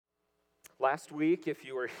Last week, if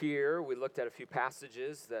you were here, we looked at a few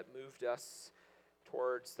passages that moved us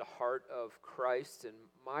towards the heart of Christ, and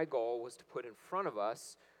my goal was to put in front of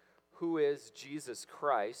us who is Jesus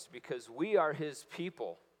Christ, because we are his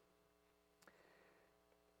people.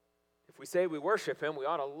 If we say we worship him, we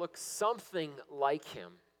ought to look something like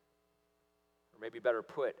him, or maybe better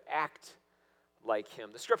put, act like him.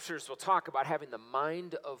 The scriptures will talk about having the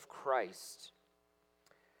mind of Christ.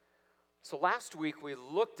 So last week we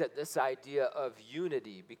looked at this idea of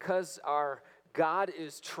unity. Because our God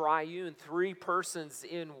is triune, three persons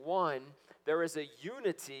in one, there is a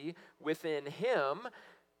unity within him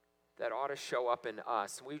that ought to show up in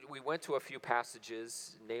us. We went to a few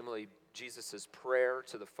passages, namely Jesus' prayer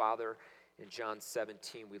to the Father in John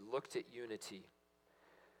 17. We looked at unity.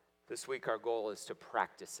 This week our goal is to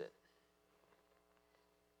practice it.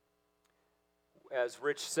 As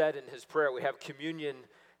Rich said in his prayer, we have communion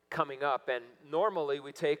coming up, and normally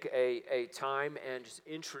we take a time and just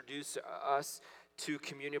introduce us to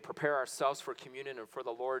communion, prepare ourselves for communion and for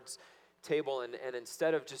the Lord's table, and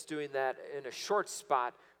instead of just doing that in a short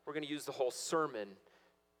spot, we're going to use the whole sermon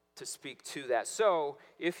to speak to that. So,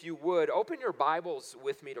 if you would, open your Bibles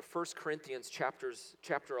with me to 1 Corinthians chapter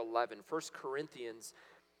 11. 1 Corinthians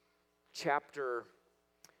chapter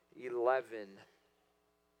 11.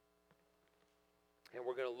 And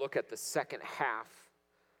we're going to look at the second half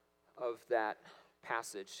of that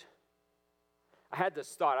passage. I had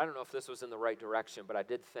this thought, I don't know if this was in the right direction, but I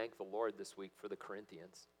did thank the Lord this week for the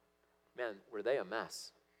Corinthians. Man, were they a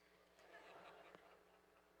mess.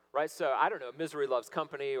 Right, so I don't know, misery loves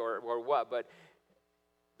company or what, but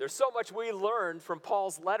there's so much we learned from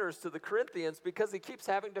Paul's letters to the Corinthians because he keeps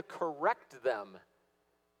having to correct them.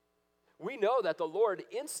 We know that the Lord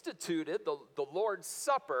instituted the Lord's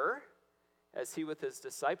Supper as he with his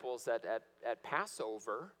disciples at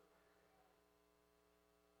Passover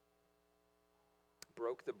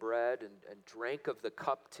broke the bread and drank of the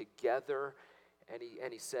cup together, and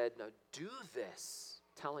he said, now do this,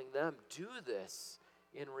 telling them, do this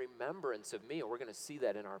in remembrance of me. And we're going to see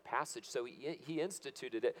that in our passage. So he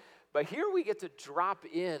instituted it. But here we get to drop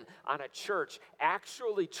in on a church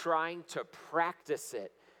actually trying to practice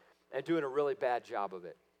it and doing a really bad job of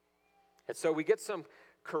it. And so we get some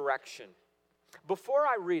correction. Before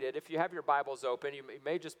I read it, if you have your Bibles open, you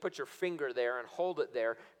may just put your finger there and hold it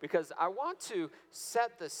there, because I want to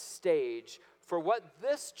set the stage for what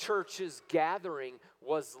this church's gathering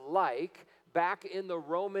was like back in the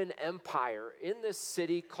Roman Empire, in this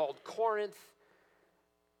city called Corinth,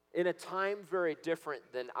 in a time very different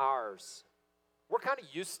than ours. We're kind of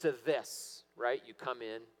used to this, right? You come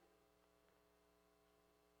in,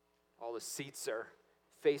 all the seats are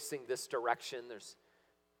facing this direction. There's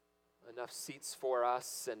enough seats for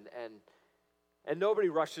us, and nobody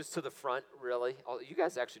rushes to the front, really. You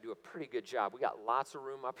guys actually do a pretty good job. We got lots of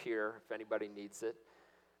room up here if anybody needs it.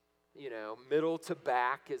 You know, middle to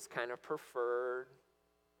back is kind of preferred.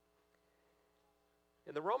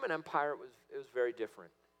 In the Roman Empire, it was very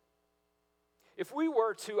different. If we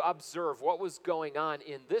were to observe what was going on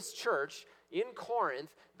in this church in Corinth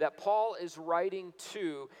that Paul is writing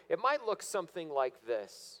to, it might look something like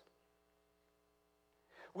this.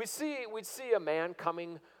 We'd see a man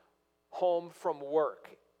coming home from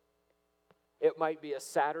work. It might be a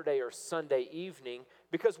Saturday or Sunday evening,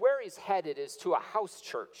 because where he's headed is to a house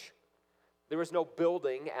church. There was no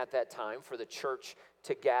building at that time for the church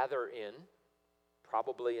to gather in,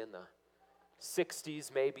 probably in the 60s,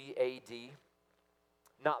 maybe AD.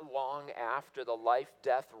 Not long after the life,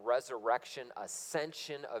 death, resurrection,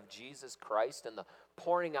 ascension of Jesus Christ and the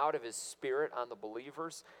pouring out of his Spirit on the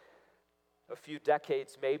believers. A few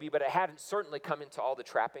decades maybe, but it hadn't certainly come into all the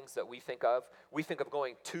trappings that we think of. We think of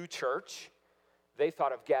going to church. They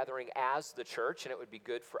thought of gathering as the church, and it would be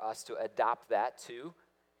good for us to adopt that too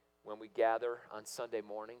when we gather on Sunday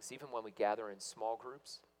mornings, even when we gather in small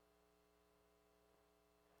groups.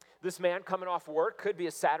 This man coming off work could be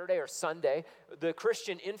a Saturday or Sunday. The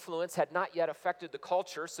Christian influence had not yet affected the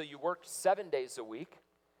culture, so you worked 7 days a week.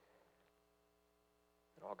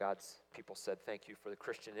 And all God's people said, thank you for the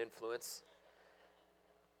Christian influence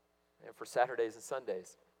and for Saturdays and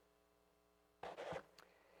Sundays.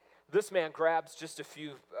 This man grabs just a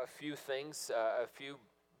few things, a few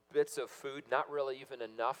bits of food, not really even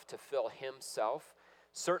enough to fill himself,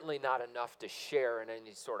 certainly not enough to share in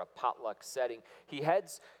any sort of potluck setting. He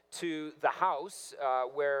heads to the house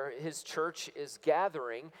where his church is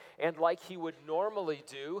gathering, and like he would normally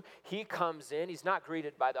do, he comes in. He's not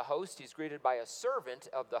greeted by the host. He's greeted by a servant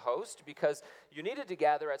of the host, because you needed to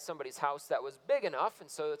gather at somebody's house that was big enough, and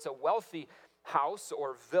so it's a wealthy house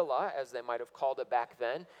or villa, as they might have called it back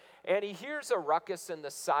then. and he hears a ruckus in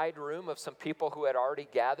the side room of some people who had already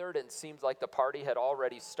gathered, and seems like the party had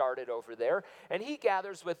already started over there. And he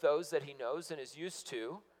gathers with those that he knows and is used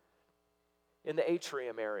to in the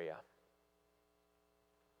atrium area.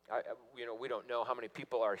 We don't know how many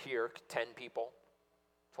people are here, 10 people,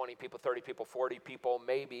 20 people, 30 people, 40 people,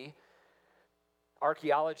 maybe.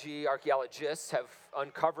 Archaeologists have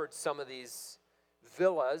uncovered some of these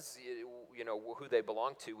villas. Who they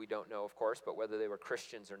belong to, we don't know, of course, but whether they were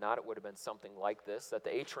Christians or not, it would have been something like this, that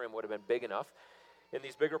the atrium would have been big enough in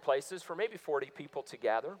these bigger places for maybe 40 people to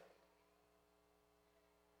gather.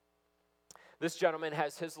 This gentleman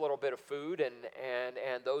has his little bit of food,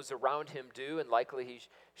 and those around him do, and likely he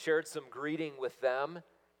shared some greeting with them.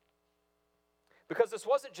 Because this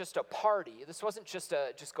wasn't just a party. This wasn't just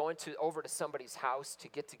going over to somebody's house to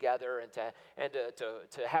get together and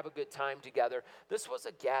to have a good time together. This was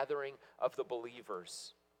a gathering of the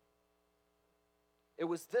believers. It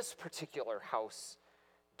was this particular house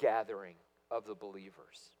gathering of the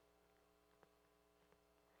believers.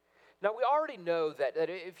 Now, we already know that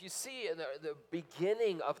if you see in the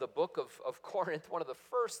beginning of the book of Corinth, one of the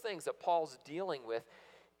first things that Paul's dealing with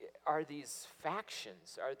are these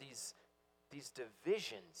factions, are these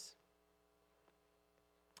divisions.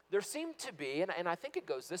 There seemed to be, and I think it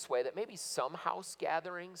goes this way, that maybe some house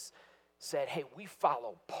gatherings said, hey, we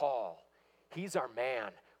follow Paul. He's our man.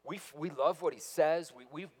 We love what he says.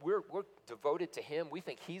 We're devoted to him. We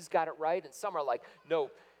think he's got it right. And some are like, no,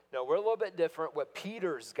 we're a little bit different. What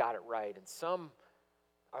Peter's got it right. And some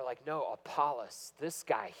are like, no, Apollos, this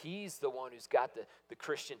guy, he's the one who's got the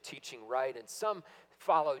Christian teaching right. And some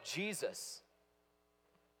follow Jesus.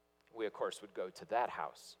 We, of course, would go to that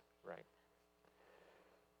house, right?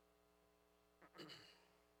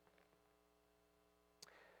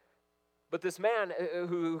 But this man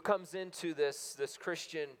who comes into this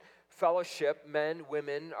Christian fellowship, men,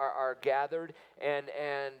 women are gathered, and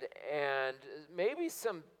maybe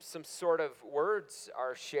some sort of words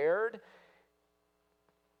are shared.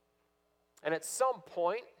 And at some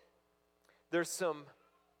point, there's some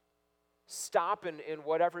stop in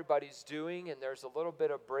what everybody's doing, and there's a little bit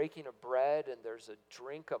of breaking of bread, and there's a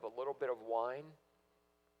drink of a little bit of wine,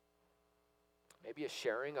 maybe a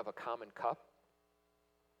sharing of a common cup.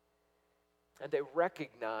 And they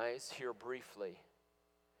recognize here briefly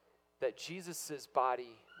that Jesus'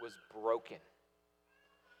 body was broken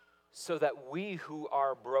so that we who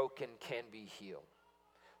are broken can be healed,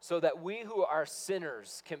 so that we who are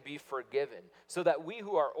sinners can be forgiven, so that we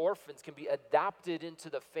who are orphans can be adopted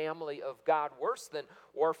into the family of God. Worse than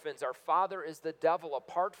orphans, our father is the devil,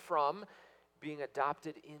 apart from being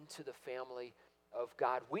adopted into the family of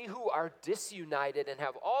God. We who are disunited and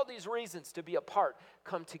have all these reasons to be apart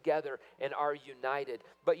come together and are united.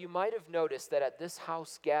 But you might have noticed that at this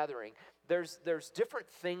house gathering, there's different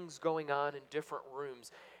things going on in different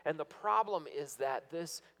rooms. And the problem is that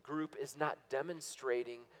this group is not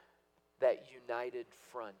demonstrating that united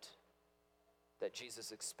front that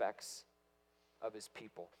Jesus expects of his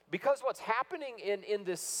people. Because what's happening in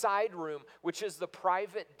this side room, which is the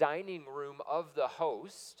private dining room of the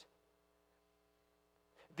host,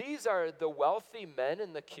 these are the wealthy men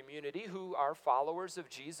in the community who are followers of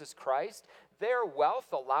Jesus Christ. Their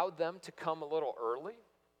wealth allowed them to come a little early.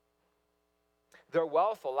 Their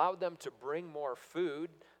wealth allowed them to bring more food.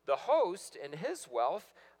 The host, in his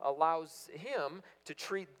wealth, allows him to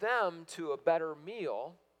treat them to a better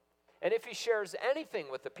meal. And if he shares anything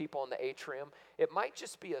with the people in the atrium, it might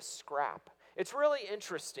just be a scrap. It's really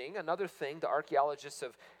interesting. Another thing the archaeologists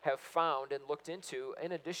have found and looked into,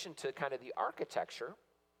 in addition to kind of the architecture,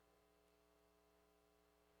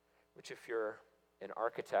 which if you're an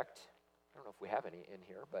architect, I don't know if we have any in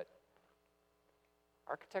here, but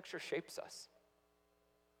architecture shapes us.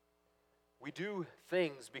 We do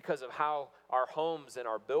things because of how our homes and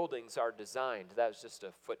our buildings are designed. That was just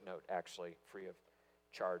a footnote, actually, free of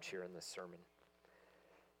charge here in this sermon.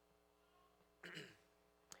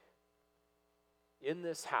 In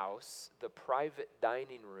this house, the private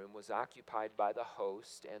dining room was occupied by the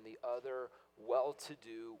host and the other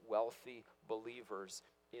well-to-do, wealthy believers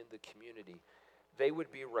in the community. They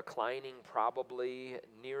would be reclining probably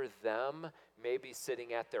near them, maybe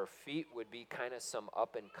sitting at their feet would be kind of some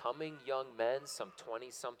up-and-coming young men, some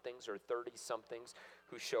 20-somethings or 30-somethings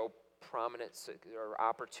who show prominence or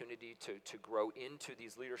opportunity to grow into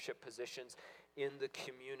these leadership positions in the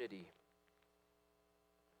community.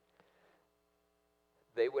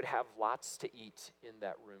 They would have lots to eat in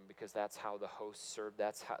that room because that's how the host served.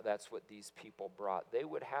 That's what these people brought. They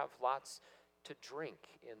would have lots to drink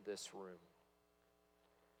in this room.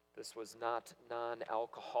 This was not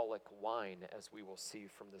non-alcoholic wine, as we will see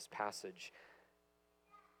from this passage.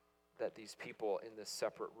 that these people in this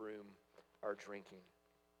separate room are drinking.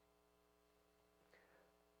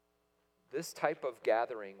 This type of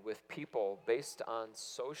gathering with people based on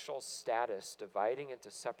social status dividing into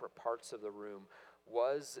separate parts of the room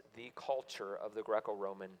was the culture of the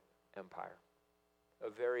Greco-Roman Empire. A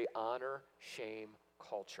very honor-shame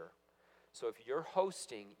culture. So if you're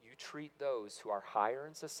hosting, you treat those who are higher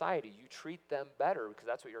in society, you treat them better because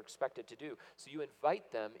that's what you're expected to do. So you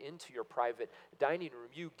invite them into your private dining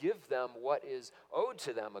room. You give them what is owed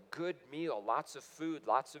to them, a good meal, lots of food,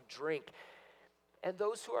 lots of drink. And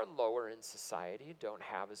those who are lower in society don't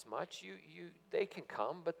have as much. They can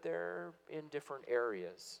come, but they're in different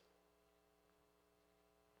areas.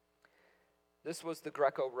 This was the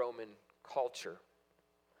Greco-Roman culture.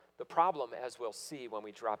 The problem, as we'll see when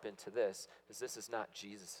we drop into this is not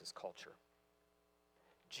Jesus' culture.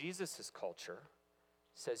 Jesus' culture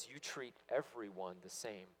says you treat everyone the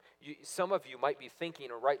same. Some of you might be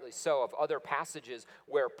thinking, or rightly so, of other passages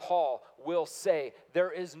where Paul will say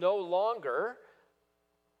there is no longer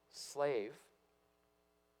slave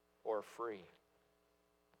or free.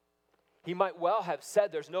 He might well have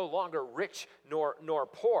said there's no longer rich nor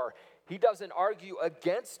poor. He doesn't argue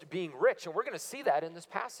against being rich, and we're going to see that in this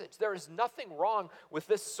passage. There is nothing wrong with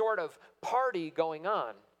this sort of party going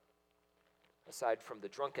on, aside from the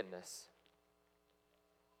drunkenness.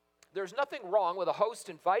 There's nothing wrong with a host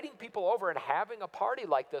inviting people over and having a party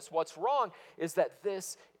like this. What's wrong is that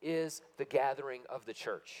this is the gathering of the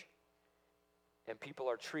church, and people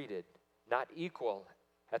are treated not equal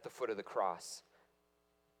at the foot of the cross,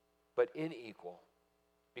 but unequal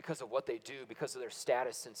because of what they do, because of their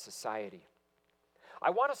status in society.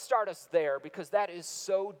 I want to start us there because that is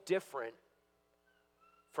so different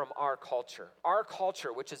from our culture. Our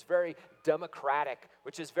culture, which is very democratic,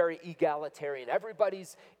 which is very egalitarian.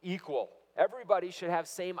 Everybody's equal. Everybody should have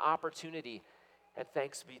same opportunity, and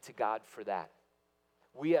thanks be to God for that.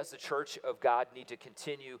 We as the church of God need to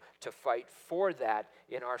continue to fight for that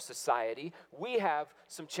in our society. We have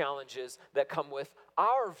some challenges that come with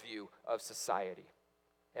our view of society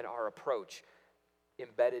and our approach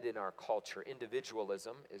embedded in our culture.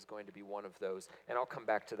 Individualism is going to be one of those, and I'll come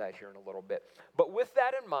back to that here in a little bit. But with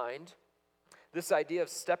that in mind, this idea of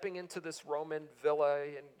stepping into this Roman villa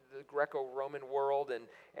in the Greco-Roman world and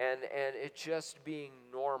it just being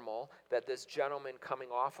normal, that this gentleman coming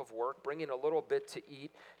off of work, bringing a little bit to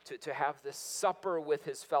eat, to have this supper with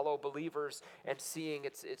his fellow believers and seeing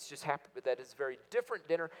it's just happened that it's a very different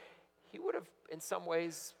dinner, he would have in some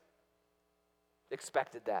ways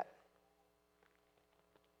expected that.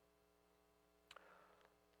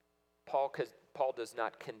 Paul does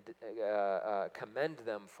not commend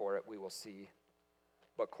them for it, we will see,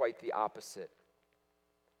 but quite the opposite.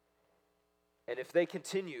 And if they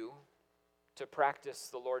continue to practice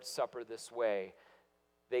the Lord's Supper this way,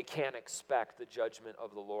 they can expect the judgment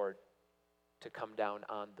of the Lord to come down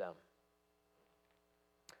on them.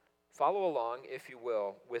 Follow along, if you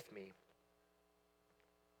will, with me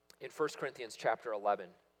in 1 Corinthians chapter 11.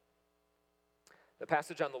 The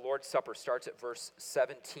passage on the Lord's Supper starts at verse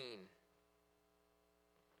 17.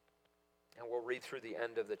 And we'll read through the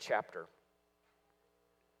end of the chapter.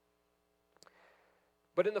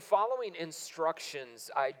 But in the following instructions,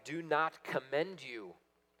 I do not commend you,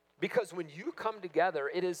 because when you come together,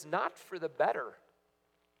 it is not for the better,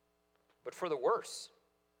 but for the worse.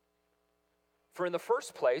 For in the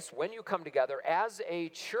first place, when you come together as a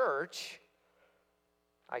church,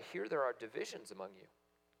 I hear there are divisions among you.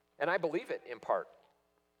 And I believe it in part.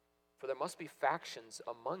 For there must be factions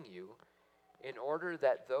among you, in order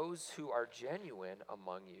that those who are genuine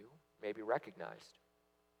among you may be recognized.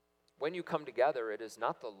 When you come together, it is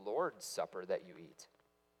not the Lord's Supper that you eat.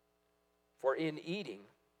 For in eating,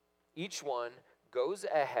 each one goes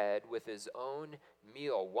ahead with his own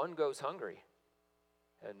meal. One goes hungry,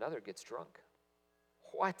 and another gets drunk.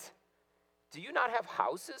 What? Do you not have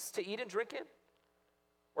houses to eat and drink in?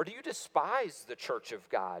 Or do you despise the church of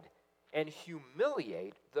God and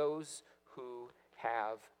humiliate those who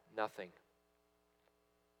have nothing?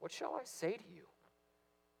 What shall I say to you?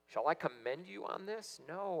 Shall I commend you on this?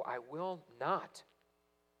 No, I will not.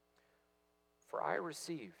 For I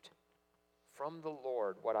received from the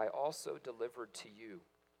Lord what I also delivered to you,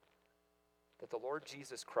 that the Lord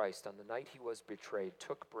Jesus Christ, on the night he was betrayed,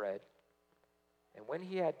 took bread, and when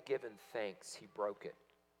he had given thanks, he broke it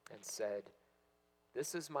and said,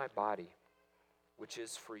 "This is my body, which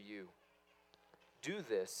is for you. Do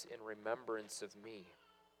this in remembrance of me."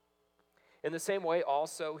 In the same way,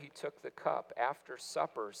 also, he took the cup after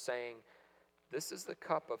supper, saying, "This is the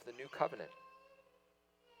cup of the new covenant,"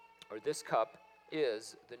 or "This cup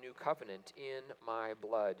is the new covenant in my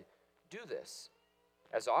blood. Do this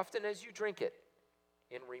as often as you drink it,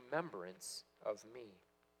 in remembrance of me.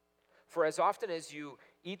 For as often as you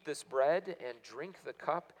eat this bread and drink the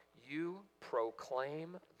cup, you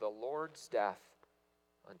proclaim the Lord's death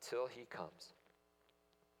until he comes.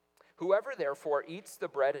 Whoever therefore eats the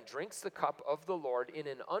bread and drinks the cup of the Lord in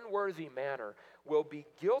an unworthy manner will be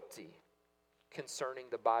guilty concerning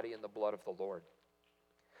the body and the blood of the Lord.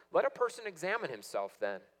 Let a person examine himself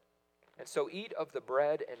then, and so eat of the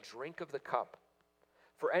bread and drink of the cup.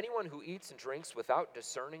 For anyone who eats and drinks without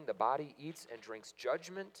discerning the body eats and drinks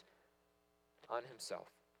judgment on himself.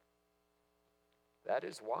 That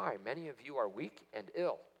is why many of you are weak and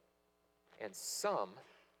ill, and some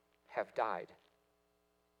have died.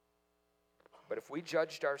 But if we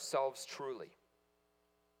judged ourselves truly,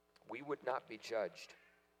 we would not be judged.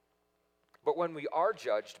 But when we are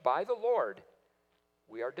judged by the Lord,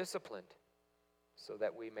 we are disciplined, so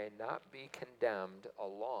that we may not be condemned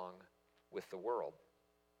along with the world.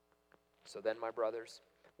 So then, my brothers,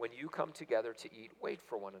 when you come together to eat, wait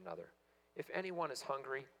for one another. If anyone is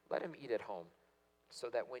hungry, let him eat at home, so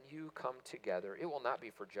that when you come together, it will not be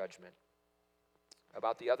for judgment.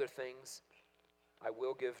 About the other things, I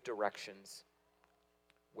will give directions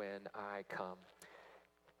when I come.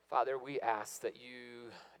 Father, we ask that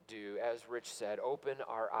you do, as Rich said, open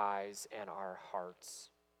our eyes and our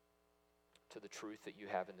hearts to the truth that you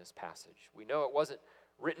have in this passage. We know it wasn't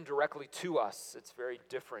written directly to us. It's very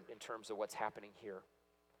different in terms of what's happening here.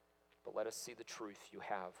 But let us see the truth you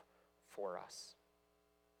have for us,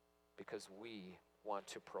 because we want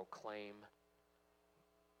to proclaim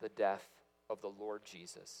the death of the Lord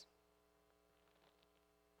Jesus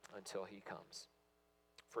until he comes.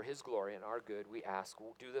 For his glory and our good, we ask,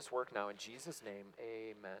 we'll do this work now in Jesus' name,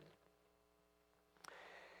 amen.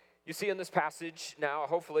 You see in this passage now,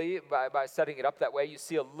 hopefully, by setting it up that way, you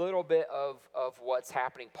see a little bit of what's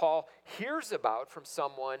happening. Paul hears about from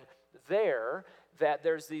someone there that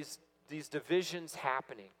there's these divisions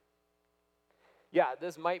happening. Yeah,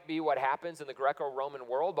 this might be what happens in the Greco-Roman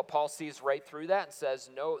world, but Paul sees right through that and says,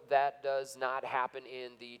 no, that does not happen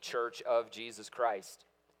in the church of Jesus Christ.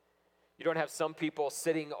 You don't have some people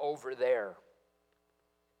sitting over there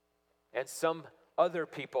and some other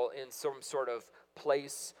people in some sort of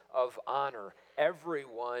place of honor.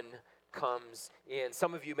 Everyone comes in.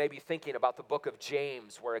 Some of you may be thinking about the book of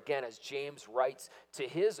James, where again, as James writes to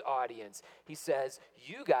his audience, he says,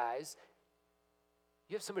 you guys,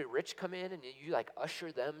 you have somebody rich come in and you like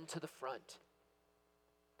usher them to the front.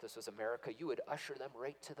 If this was America, you would usher them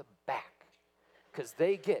right to the back, because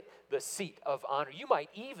they get the seat of honor. You might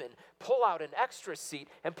even pull out an extra seat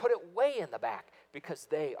and put it way in the back because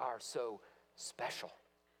they are so special.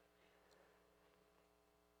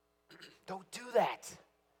 Don't do that.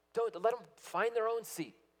 Don't let them find their own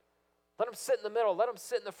seat. Let them sit in the middle. Let them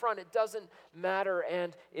sit in the front. It doesn't matter.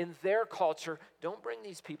 And in their culture, don't bring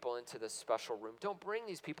these people into this special room. Don't bring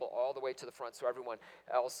these people all the way to the front so everyone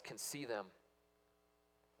else can see them.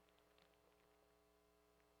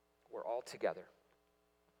 We're all together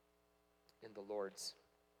in the Lord's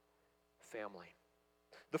family.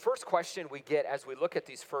 The first question we get as we look at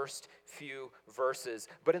these first few verses,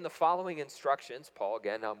 but in the following instructions, Paul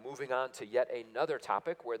again now moving on to yet another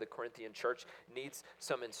topic where the Corinthian church needs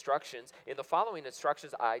some instructions. In the following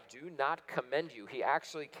instructions, I do not commend you. He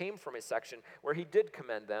actually came from a section where he did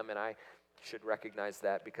commend them, and I should recognize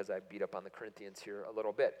that because I beat up on the Corinthians here a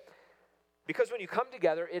little bit. Because when you come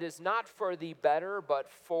together, it is not for the better, but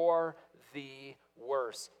for the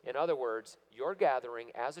worse. In other words, you're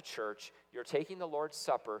gathering as a church, you're taking the Lord's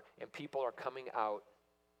Supper, and people are coming out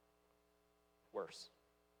worse.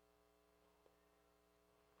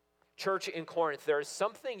 Church in Corinth, there is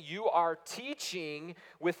something you are teaching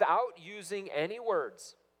without using any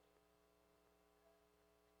words.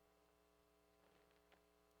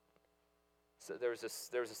 So there's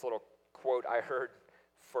this little quote I heard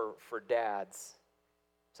for dads.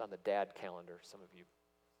 It's on the dad calendar. Some of you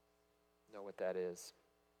know what that is.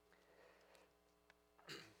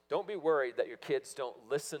 Don't be worried that your kids don't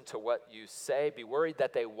listen to what you say. Be worried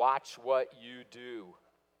that they watch what you do.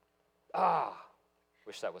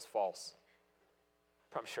 Wish that was false.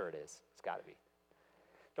 I'm sure it is. It's got to be.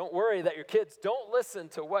 Don't worry that your kids don't listen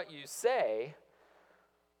to what you say.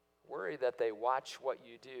 Worry that they watch what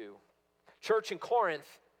you do. Church in Corinth,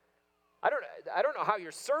 I don't know how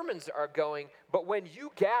your sermons are going, but when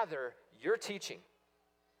you gather, you're teaching.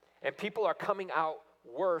 And people are coming out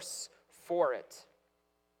worse for it.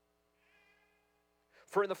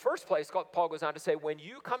 For in the first place, Paul goes on to say, when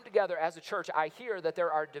you come together as a church, I hear that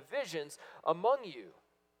there are divisions among you.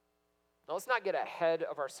 Now let's not get ahead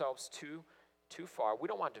of ourselves too far. We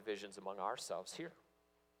don't want divisions among ourselves here.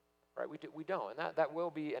 right? We don't, and that will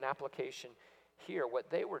be an application here. What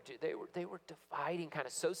they were dividing kind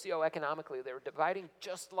of socioeconomically. They were dividing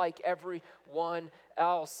just like everyone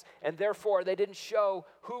else, and therefore they didn't show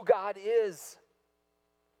who God is.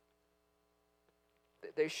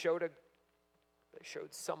 They showed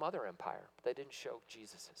some other empire, but they didn't show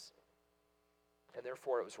Jesus's, and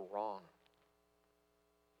therefore it was wrong.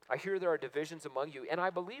 I hear there are divisions among you, and I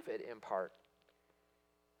believe it in part.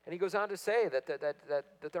 And he goes on to say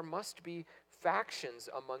that there must be factions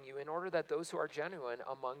among you in order that those who are genuine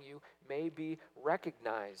among you may be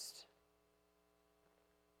recognized.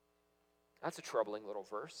 That's a troubling little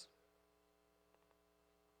verse.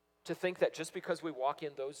 To think that just because we walk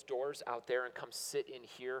in those doors out there and come sit in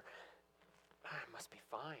here, it must be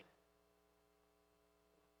fine.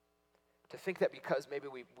 To think that because maybe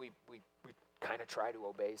we kind of try to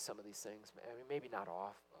obey some of these things, I mean, maybe not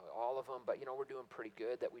all of them, but we're doing pretty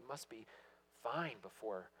good, that we must be fine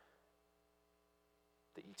before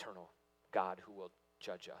the eternal God who will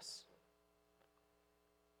judge us.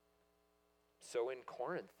 So in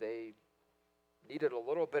Corinth, they needed a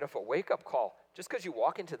little bit of a wake-up call. Just because you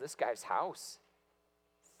walk into this guy's house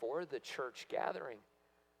for the church gathering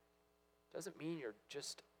doesn't mean you're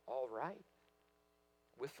just all right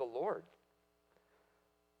with the Lord.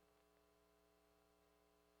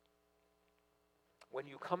 When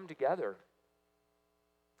you come together,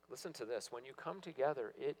 listen to this, when you come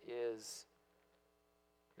together, it is,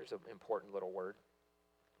 here's an important little word,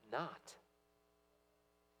 not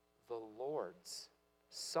the Lord's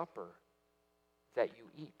Supper that you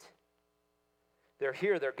eat. They're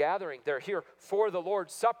here, they're gathering, they're here for the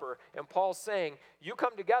Lord's Supper, and Paul's saying, you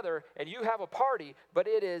come together and you have a party, but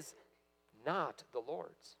it is not the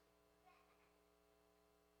Lord's.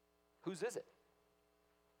 Whose is it?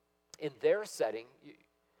 In their setting,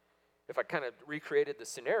 if I kind of recreated the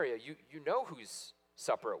scenario, you know whose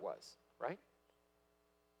supper it was, right?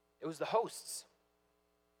 It was the host's.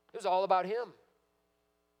 It was all about him.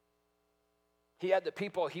 He had the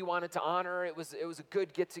people he wanted to honor. It was a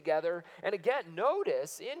good get-together. And again,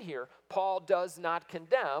 notice in here, Paul does not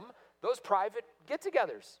condemn those private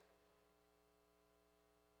get-togethers.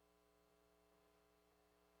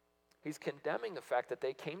 He's condemning the fact that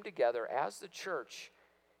they came together as the church,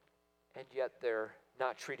 and yet they're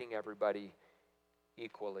not treating everybody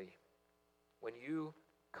equally. When you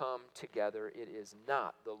come together, it is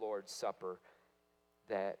not the Lord's Supper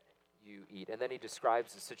that you eat. And then he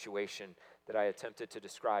describes the situation that I attempted to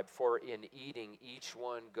describe. For in eating, each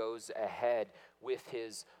one goes ahead with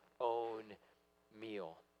his own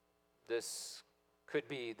meal. This could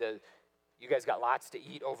be you guys got lots to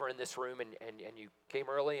eat over in this room, and you came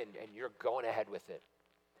early, and you're going ahead with it.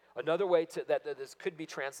 Another way that this could be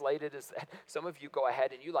translated is that some of you go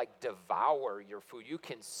ahead and you devour your food. You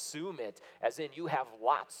consume it, as in you have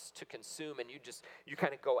lots to consume, and you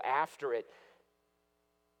kind of go after it,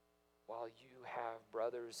 while you have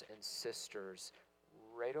brothers and sisters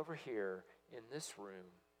right over here in this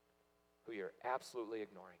room who you're absolutely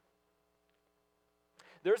ignoring.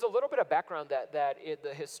 There's a little bit of background that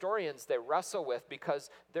the historians, they wrestle with, because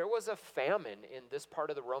there was a famine in this part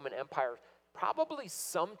of the Roman Empire probably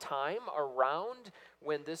sometime around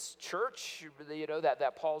when this church,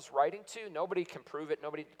 that Paul's writing to, nobody can prove it,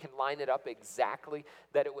 nobody can line it up exactly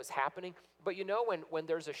that it was happening. But when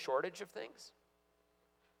there's a shortage of things,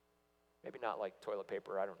 maybe not like toilet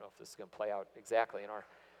paper, I don't know if this is going to play out exactly in our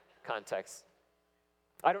context.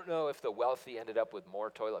 I don't know if the wealthy ended up with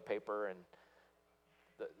more toilet paper and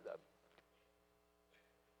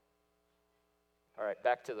all right,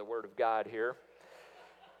 back to the Word of God here.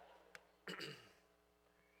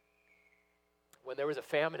 When there was a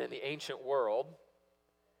famine in the ancient world,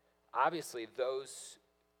 obviously those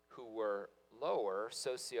who were lower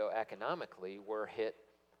socioeconomically were hit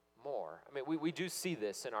more. I mean, we do see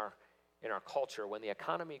this in our culture. When the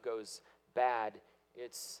economy goes bad,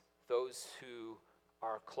 it's those who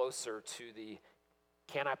are closer to the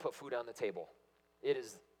can I put food on the table? It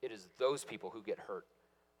is those people who get hurt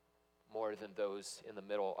more than those in the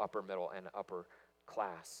middle, and upper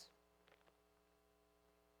class.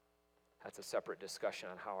 That's a separate discussion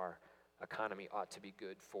on how our economy ought to be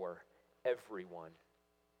good for everyone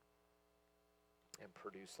and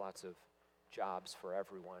produce lots of jobs for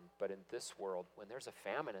everyone. But in this world, when there's a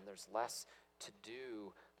famine and there's less to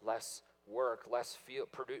do, less work, less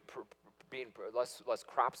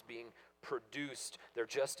crops being produced, there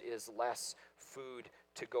just is less food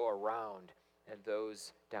to go around. And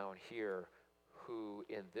those down here who,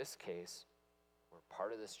 in this case, were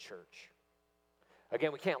part of this church.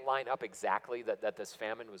 Again, we can't line up exactly that this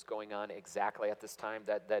famine was going on exactly at this time.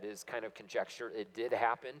 That is kind of conjecture. It did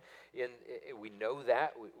happen. We know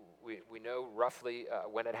that. We know roughly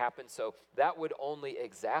when it happened, so that would only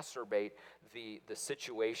exacerbate the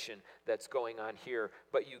situation that's going on here.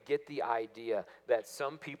 But you get the idea that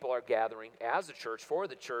some people are gathering as a church, for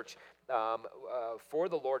the church, for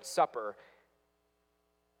the Lord's Supper,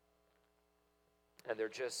 and they're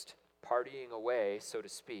just partying away, so to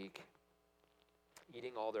speak,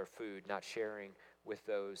 eating all their food, not sharing with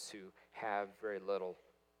those who have very little.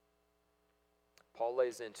 Paul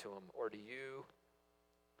lays into them, or do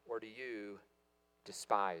you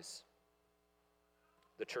despise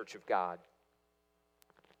the church of God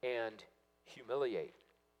and humiliate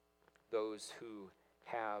those who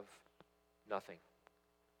have nothing?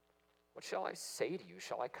 What shall I say to you?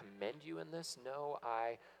 Shall I commend you in this? No,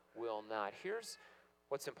 I will not. Here's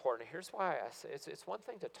what's important. Here's why I say it's one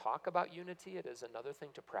thing to talk about unity. It is another thing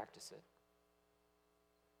to practice it.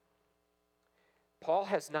 Paul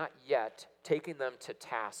has not yet taken them to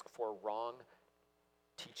task for wrong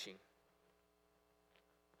teaching.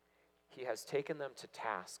 He has taken them to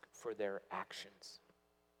task for their actions.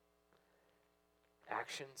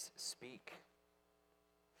 Actions speak.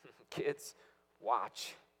 Kids,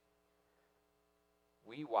 watch.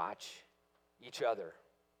 We watch each other.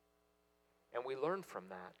 And we learn from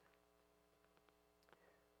that.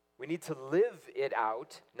 We need to live it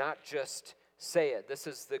out, not just say it. This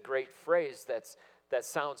is the great phrase that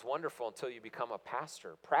sounds wonderful until you become a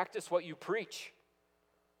pastor. Practice what you preach.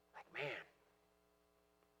 Like, man,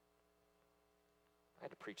 I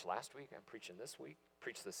had to preach last week. I'm preaching this week.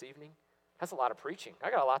 Preach this evening. That's a lot of preaching.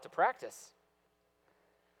 I got a lot to practice.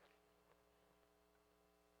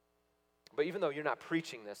 But even though you're not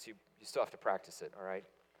preaching this, you still have to practice it, all right?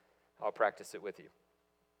 I'll practice it with you.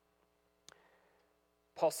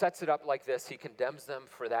 Paul sets it up like this. He condemns them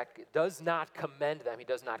for that. Does not commend them. He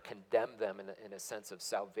does not condemn them in a sense of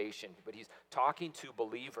salvation. But he's talking to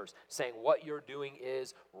believers, saying what you're doing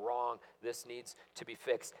is wrong. This needs to be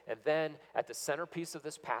fixed. And then at the centerpiece of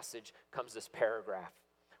this passage comes this paragraph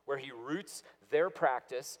where he roots their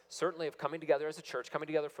practice, certainly of coming together as a church, coming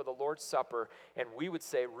together for the Lord's Supper, and we would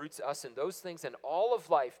say roots us in those things. And all of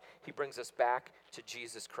life, he brings us back to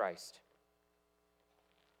Jesus Christ.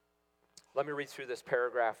 Let me read through this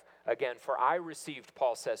paragraph again. For I received,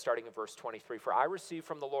 Paul says, starting in verse 23, for I received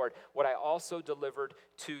from the Lord what I also delivered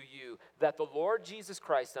to you, that the Lord Jesus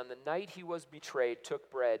Christ, on the night he was betrayed, took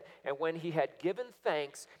bread, and when he had given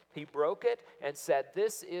thanks, he broke it and said,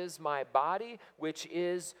 this is my body, which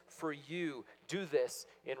is for you. Do this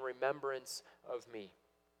in remembrance of me.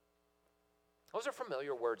 Those are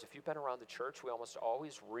familiar words. If you've been around the church, we almost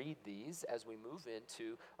always read these as we move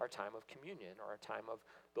into our time of communion or our time of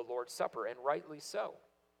the Lord's Supper, and rightly so.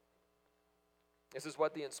 This is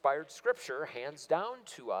what the inspired Scripture hands down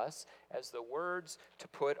to us as the words to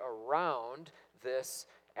put around this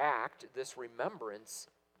act, this remembrance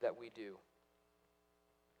that we do.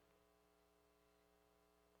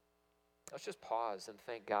 Let's just pause and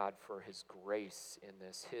thank God for his grace in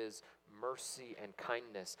this, his mercy and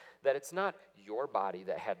kindness, that it's not your body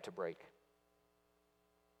that had to break,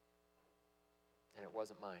 and it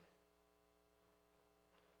wasn't mine.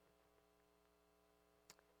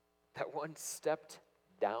 That one stepped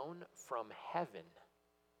down from heaven,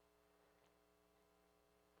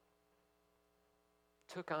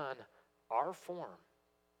 took on our form,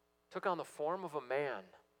 took on the form of a man,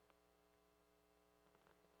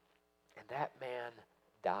 and that man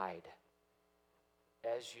died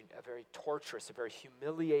a very torturous, a very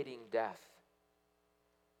humiliating death,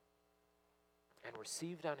 and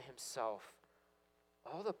received on himself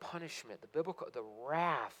all the punishment, the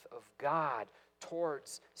wrath of God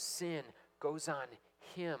towards sin goes on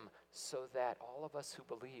him, so that all of us who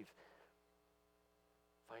believe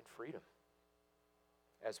find freedom,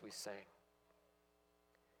 as we sang.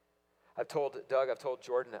 I've told Doug, I've told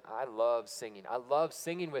Jordan, I love singing. I love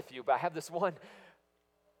singing with you, but I have this one.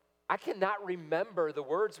 I cannot remember the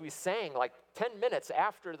words we sang like 10 minutes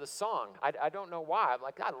after the song. I don't know why. I'm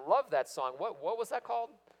like, I love that song. What was that called?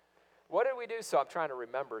 What did we do? So I'm trying to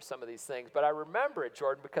remember some of these things. But I remember it,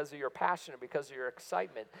 Jordan, because of your passion and because of your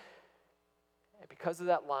excitement. And because of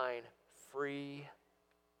that line, free,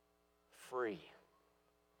 free.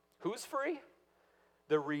 Who's free?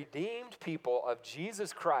 The redeemed people of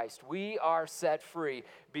Jesus Christ. We are set free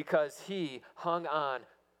because he hung on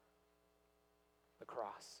the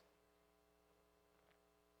cross.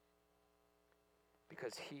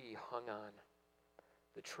 Because he hung on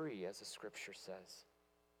the tree, as the scripture says.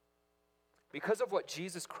 Because of what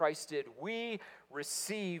Jesus Christ did, we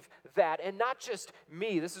receive that. And not just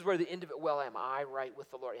me. This is where the individual, well, am I right with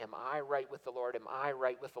the Lord? Am I right with the Lord? Am I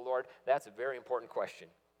right with the Lord? That's a very important question.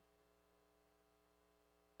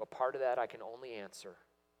 But part of that I can only answer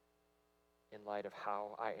in light of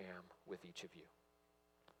how I am with each of you.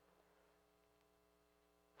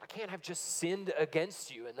 I can't have just sinned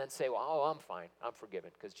against you and then say, well, oh, I'm fine. I'm forgiven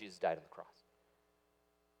because Jesus died on the cross.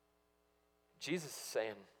 Jesus is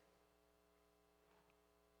saying,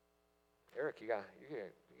 Eric, you got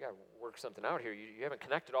to work something out here. You haven't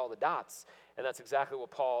connected all the dots. And that's exactly what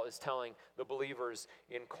Paul is telling the believers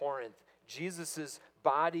in Corinth. Jesus'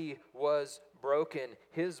 body was broken.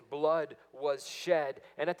 His blood was shed.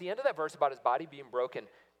 And at the end of that verse about his body being broken,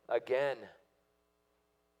 again,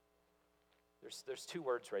 there's two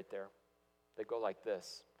words right there. They go like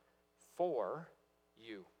this. For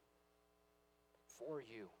you. For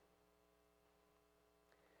you.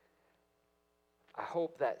 I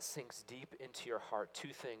hope that sinks deep into your heart.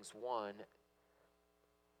 Two things. One,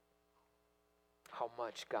 how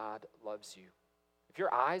much God loves you. If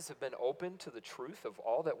your eyes have been opened to the truth of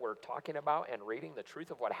all that we're talking about and reading, the truth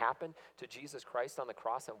of what happened to Jesus Christ on the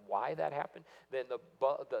cross and why that happened, then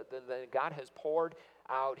then God has poured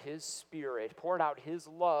out his Spirit, poured out his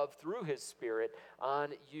love through his Spirit on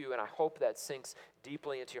you. And I hope that sinks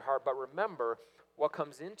deeply into your heart. But remember, what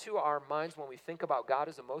comes into our minds when we think about God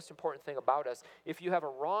is the most important thing about us. If you have a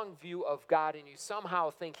wrong view of God and you somehow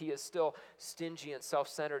think he is still stingy and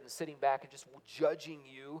self-centered and sitting back and just judging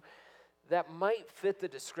you, that might fit the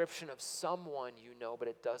description of someone you know, but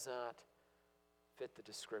it does not fit the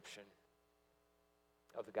description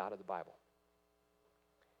of the God of the Bible.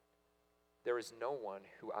 There is no one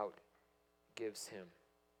who outgives him.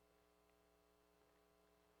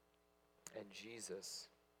 And Jesus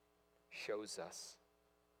shows us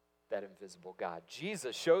that invisible God.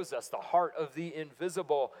 Jesus shows us the heart of the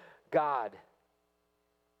invisible God.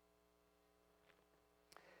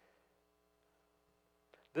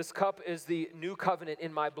 This cup is the new covenant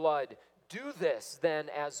in my blood. Do this then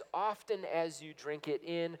as often as you drink it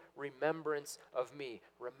in remembrance of me.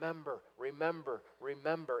 Remember, remember,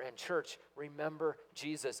 remember. And church, remember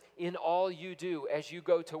Jesus. In all you do, as you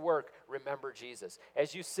go to work, remember Jesus.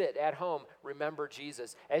 As you sit at home, remember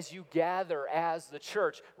Jesus. As you gather as the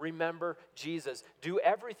church, remember Jesus. Do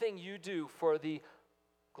everything you do for the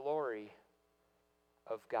glory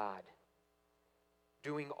of God.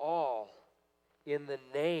 Doing all in the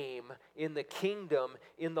name, in the kingdom,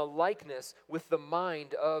 in the likeness, with the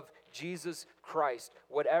mind of Jesus Christ,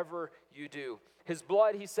 whatever you do. His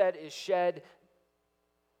blood, he said, is shed,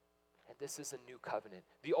 and this is a new covenant.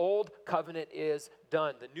 The old covenant is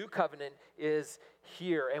done. The new covenant is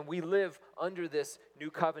here, and we live under this new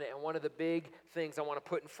covenant. And one of the big things I want to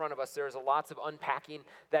put in front of us, there's lots of unpacking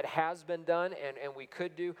that has been done and we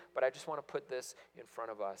could do, but I just want to put this in front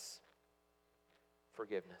of us.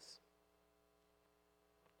 Forgiveness.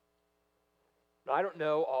 Now, I don't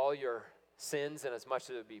know all your sins, and as much as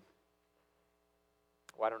it would be,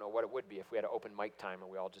 well, I don't know what it would be if we had an open mic time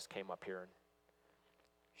and we all just came up here and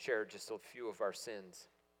shared just a few of our sins.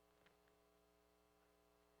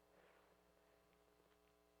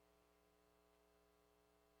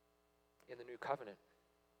 In the new covenant,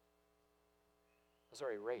 those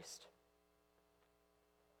are erased.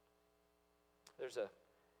 There's a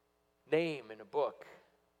name in a book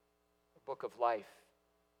of life.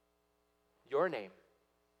 Your name.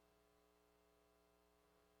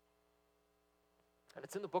 And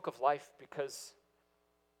it's in the book of life because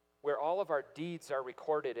where all of our deeds are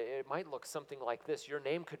recorded, it might look something like this. Your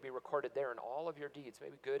name could be recorded there, and all of your deeds,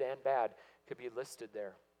 maybe good and bad, could be listed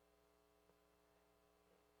there.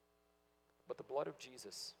 But the blood of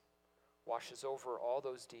Jesus washes over all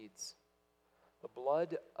those deeds. The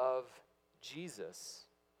blood of Jesus,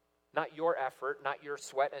 not your effort, not your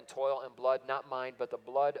sweat and toil and blood, not mine, but the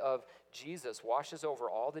blood of Jesus washes over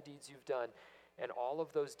all the deeds you've done and all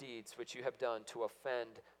of those deeds which you have done to offend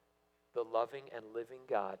the loving and living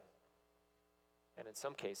God. And in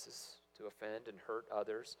some cases, to offend and hurt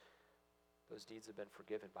others, those deeds have been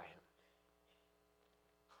forgiven by him.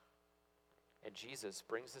 And Jesus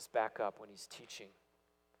brings this back up when he's teaching.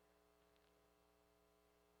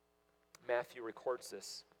 Matthew records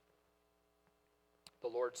this. The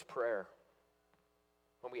Lord's Prayer.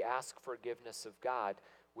 When we ask forgiveness of God,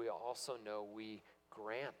 we also know we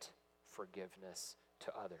grant forgiveness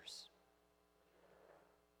to others.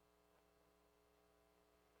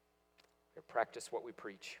 Practice what we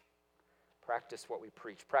preach. Practice what we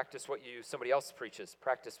preach. Practice what somebody else preaches.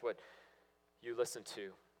 Practice what you listen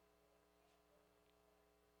to.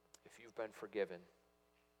 If you've been forgiven,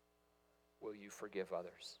 will you forgive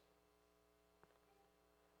others?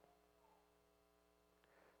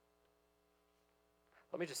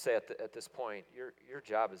 Let me just say at this point, your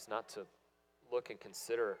job is not to look and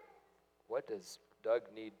consider, what does Doug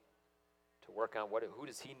need to work on? Who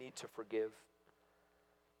does he need to forgive?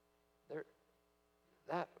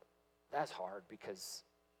 that's hard because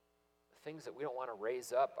things that we don't want to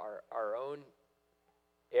raise up, our own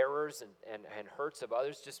errors and hurts of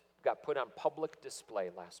others just got put on public display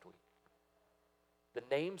last week. The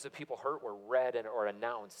names of people hurt were read or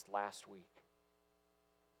announced last week.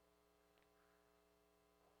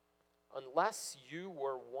 Unless you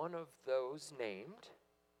were one of those named,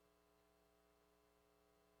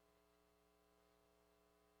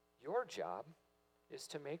 your job is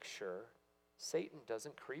to make sure Satan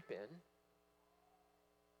doesn't creep in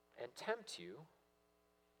and tempt you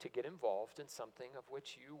to get involved in something of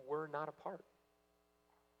which you were not a part.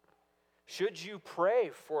 Should you pray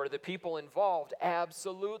for the people involved?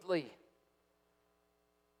 Absolutely.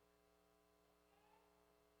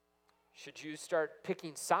 Should you start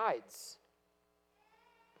picking sides?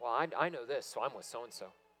 Well, I know this, so I'm with so-and-so.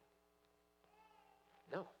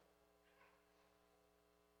 No.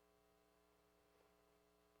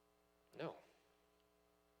 No.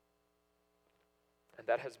 And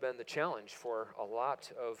that has been the challenge for a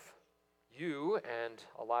lot of you and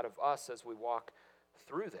a lot of us as we walk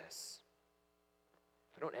through this.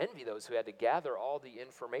 I don't envy those who had to gather all the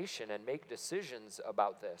information and make decisions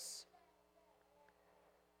about this.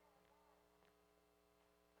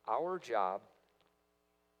 Our job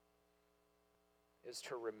is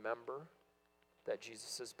to remember that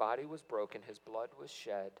Jesus' body was broken, his blood was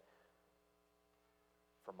shed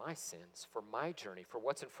for my sins, for my journey, for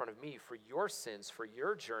what's in front of me, for your sins, for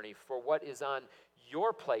your journey, for what is on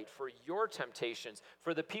your plate, for your temptations,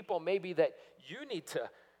 for the people maybe that you need to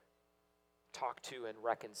talk to and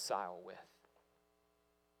reconcile with.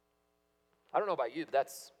 I don't know about you, but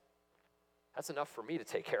that's enough for me to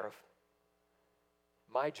take care of.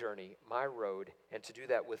 My journey, my road, and to do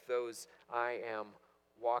that with those I am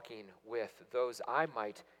walking with, those I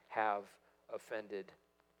might have offended,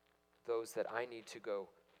 those that I need to go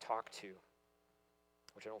talk to,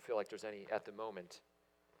 which I don't feel like there's any at the moment.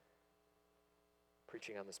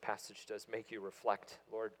 Preaching on this passage does make you reflect,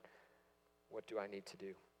 Lord, what do I need to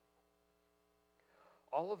do?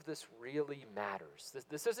 All of this really matters.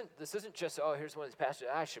 This isn't just, oh, here's one of these passages,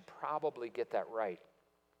 I should probably get that right.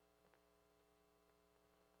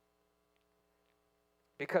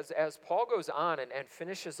 Because as Paul goes on and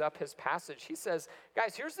finishes up his passage, he says,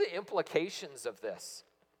 guys, here's the implications of this.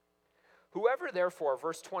 Whoever therefore,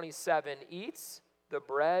 verse 27, eats the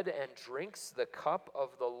bread and drinks the cup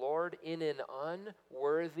of the Lord in an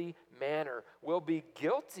unworthy manner will be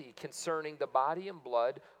guilty concerning the body and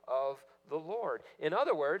blood of the Lord. In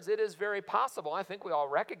other words, it is very possible, I think we all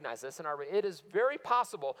recognize this, it is very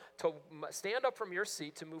possible to stand up from your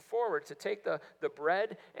seat, to move forward, to take the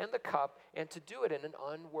bread and the cup, and to do it in an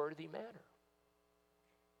unworthy manner.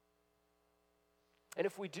 And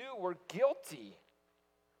if we do, we're guilty.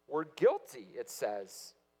 We're guilty, it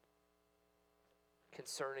says,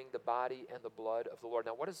 concerning the body and the blood of the Lord.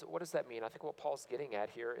 Now, what does that mean? I think what Paul's getting at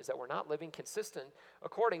here is that we're not living consistent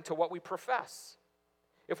according to what we profess.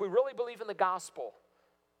 If we really believe in the gospel,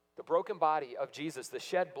 the broken body of Jesus, the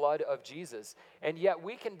shed blood of Jesus, and yet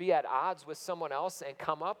we can be at odds with someone else and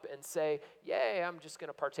come up and say, yay, I'm just going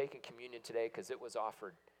to partake in communion today because it was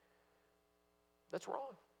offered. That's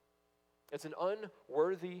wrong. It's an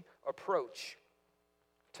unworthy approach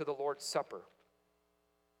to the Lord's Supper.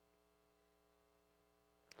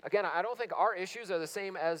 Again, I don't think our issues are the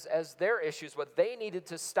same as their issues. What they needed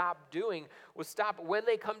to stop doing was stop, when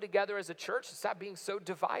they come together as a church, stop being so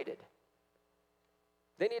divided.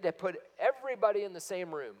 They need to put everybody in the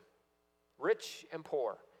same room, rich and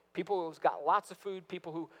poor, people who've got lots of food,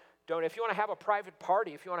 people who don't. If you want to have a private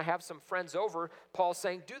party, if you want to have some friends over, Paul's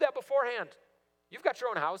saying, do that beforehand. You've got your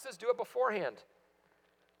own houses, do it beforehand.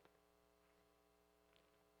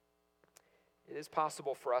 It is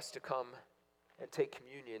possible for us to come and take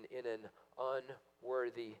communion in an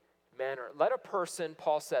unworthy manner. Let a person,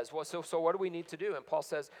 Paul says, well, so what do we need to do? And Paul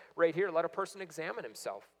says right here, let a person examine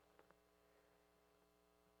himself.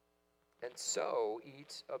 And so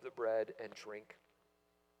eat of the bread and drink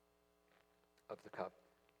of the cup.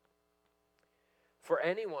 For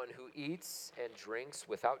anyone who eats and drinks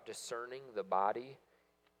without discerning the body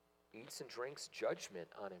eats and drinks judgment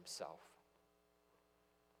on himself.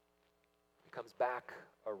 He comes back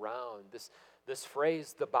around. This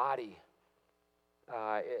phrase, the body,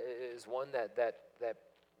 is one that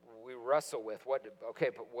we wrestle with. What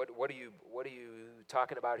are you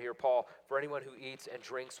talking about here, Paul? For anyone who eats and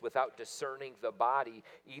drinks without discerning the body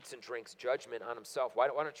eats and drinks judgment on himself. Why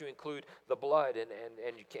don't you include the blood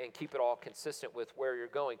and keep it all consistent with where you're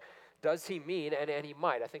going? Does he mean, and he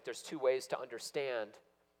might, I think there's two ways to understand.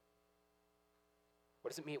 What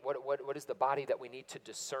does it mean? What is the body that we need to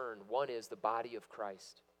discern? One is the body of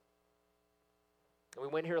Christ. And we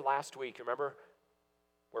went here last week, remember,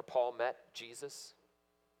 where Paul met Jesus?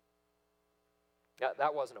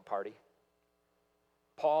 That wasn't a party.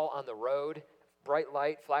 Paul on the road, bright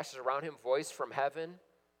light flashes around him, voice from heaven.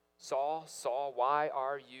 Saul, Saul, why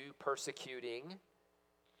are you persecuting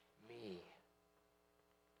me?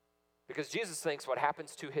 Because Jesus thinks what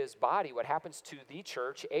happens to his body, what happens to the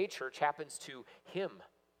church, a church, happens to him.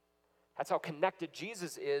 That's how connected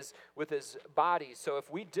Jesus is with his body. So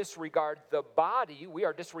if we disregard the body, we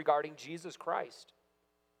are disregarding Jesus Christ.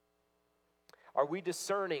 Are we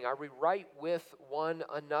discerning? Are we right with one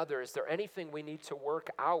another? Is there anything we need to work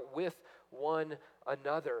out with one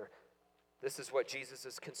another? This is what Jesus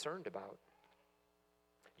is concerned about.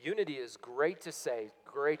 Unity is great to say,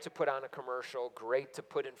 great to put on a commercial, great to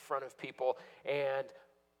put in front of people, and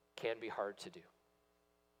can be hard to do.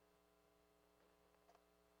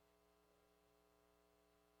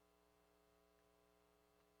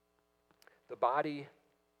 The body,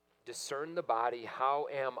 discern the body. How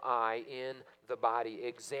am I in the body?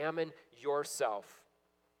 Examine yourself.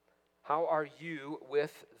 How are you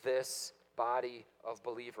with this body of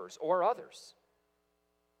believers or others?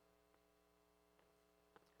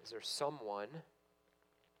 Is there someone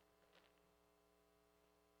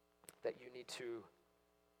that you need to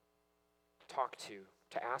talk to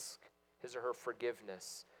ask his or her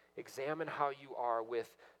forgiveness? Examine how you are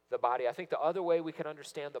with the body. I think the other way we can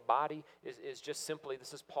understand the body is just simply,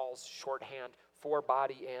 this is Paul's shorthand for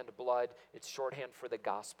body and blood. It's shorthand for the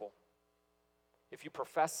gospel. If you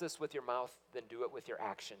profess this with your mouth, then do it with your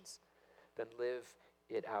actions. Then live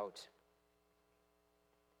it out.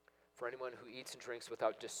 For anyone who eats and drinks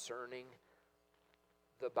without discerning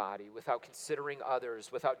the body, without considering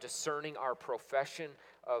others, without discerning our profession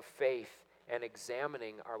of faith and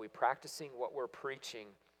examining, are we practicing what we're preaching,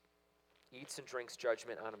 eats and drinks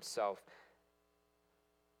judgment on himself.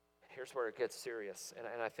 Here's where it gets serious, and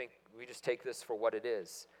I think we just take this for what it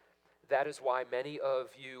is. That is why many of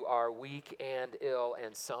you are weak and ill,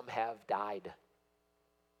 and some have died.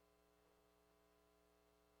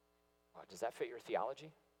 Does that fit your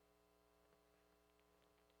theology?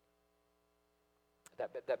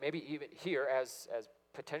 That maybe even here, as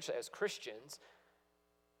potentially as Christians,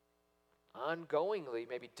 ongoingly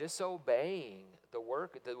maybe disobeying the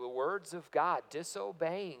words of God,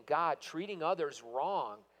 disobeying God, treating others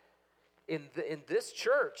wrong. In this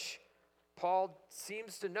church, Paul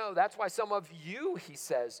seems to know that's why some of you, he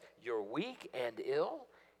says, you're weak and ill,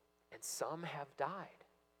 and some have died.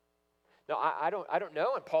 Now, I don't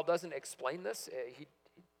know, and Paul doesn't explain this.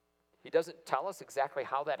 He doesn't tell us exactly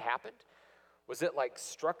how that happened. Was it like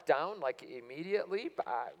struck down like immediately?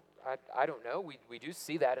 I don't know. We do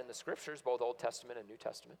see that in the scriptures, both Old Testament and New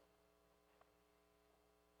Testament.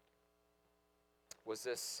 Was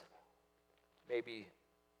this maybe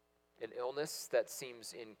an illness that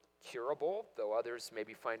seems incurable, though others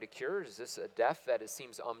maybe find a cure? Is this a death that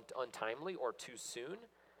seems untimely or too soon?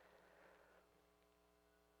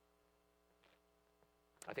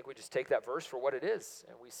 I think we just take that verse for what it is,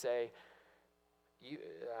 and we say,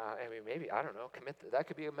 maybe, I don't know, that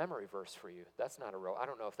could be a memory verse for you. That's not a real, I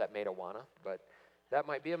don't know if that made Awana, but that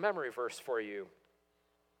might be a memory verse for you.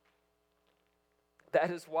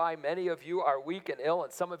 That is why many of you are weak and ill,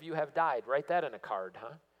 and some of you have died. Write that in a card,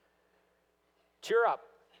 huh? Cheer up.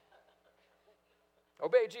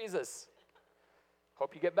 Obey Jesus.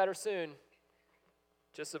 Hope you get better soon.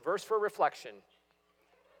 Just a verse for reflection.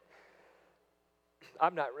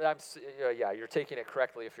 You're taking it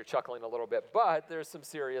correctly if you're chuckling a little bit, but there's some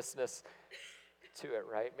seriousness to it,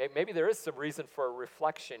 right? Maybe there is some reason for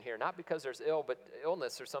reflection here, not because there's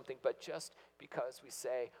illness or something, but just because we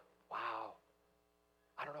say, wow,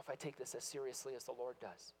 I don't know if I take this as seriously as the Lord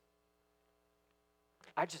does.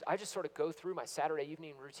 I just sort of go through my Saturday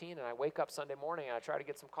evening routine, and I wake up Sunday morning, and I try to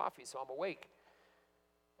get some coffee so I'm awake.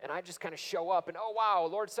 And I just kind of show up, and oh, wow,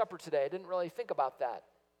 Lord's Supper today. I didn't really think about that.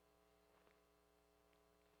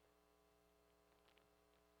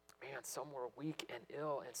 Man, some were weak and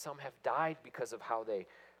ill, and some have died because of how they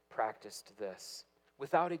practiced this,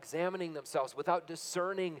 without examining themselves, without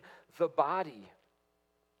discerning the body.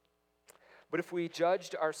 But if we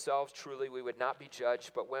judged ourselves truly, we would not be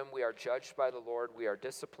judged. But when we are judged by the Lord, we are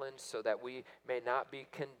disciplined so that we may not be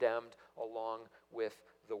condemned along with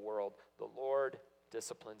the world. The Lord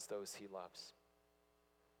disciplines those he loves.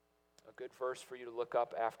 A good verse for you to look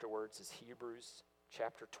up afterwards is Hebrews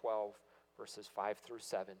chapter 12, verses 5 through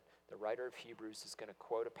 7. The writer of Hebrews is going to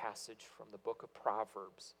quote a passage from the book of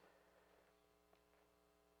Proverbs.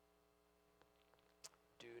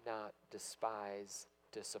 Do not despise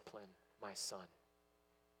discipline, my son.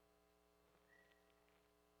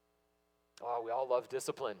 Oh, we all love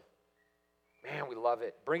discipline. Man, we love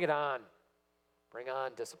it. Bring it on. Bring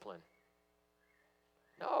on discipline.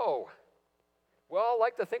 No. Well, I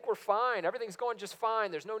like to think we're fine. Everything's going just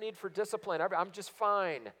fine. There's no need for discipline. I'm just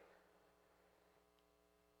fine.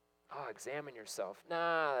 Oh, examine yourself.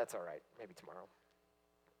 Nah, that's all right. Maybe tomorrow.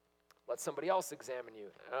 Let somebody else examine you.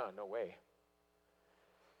 Oh, no way.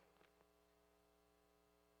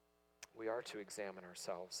 We are to examine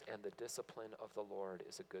ourselves, and the discipline of the Lord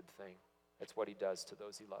is a good thing. That's what he does to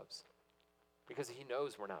those he loves, because he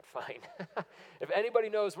knows we're not fine. If anybody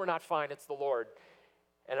knows we're not fine, it's the Lord.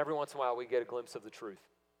 And every once in a while, we get a glimpse of the truth.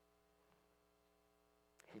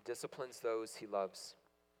 He disciplines those he loves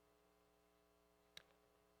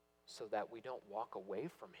so that we don't walk away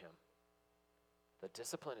from him. The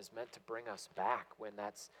discipline is meant to bring us back when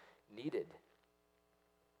that's needed.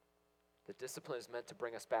 The discipline is meant to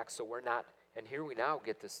bring us back so we're not, and here we now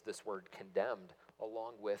get this word condemned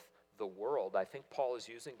along with the world. I think Paul is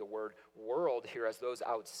using the word world here as those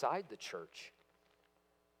outside the church.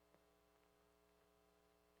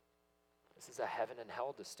 This is a heaven and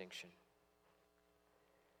hell distinction.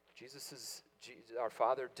 Our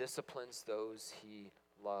Father disciplines those he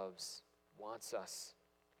loves, wants us.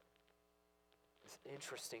 This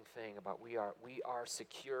interesting thing about we are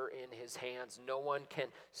secure in his hands. No one can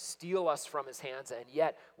steal us from his hands, and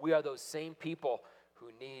yet we are those same people who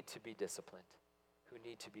need to be disciplined, who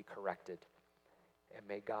need to be corrected. And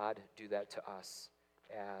may God do that to us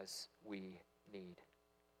as we need.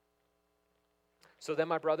 So then,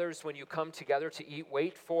 my brothers, when you come together to eat,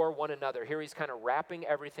 wait for one another. Here he's kind of wrapping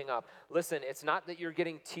everything up. Listen, it's not that you're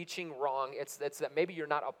getting teaching wrong. It's that maybe you're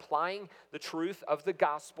not applying the truth of the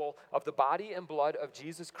gospel, of the body and blood of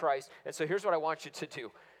Jesus Christ. And so here's what I want you to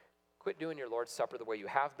do. Quit doing your Lord's Supper the way you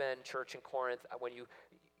have been, church in Corinth. When you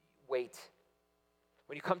wait,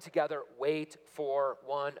 when you come together, wait for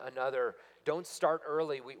one another. Don't start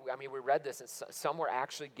early. We read this, and some were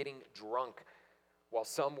actually getting drunk while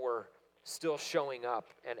some were still showing up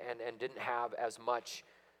and didn't have as much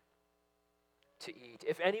to eat.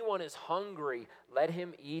 If anyone is hungry, let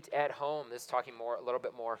him eat at home. This is talking a little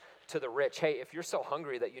bit more to the rich. Hey, if you're so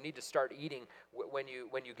hungry that you need to start eating when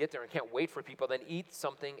you get there and can't wait for people, then eat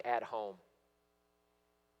something at home.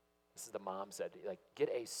 This is the mom said, like, get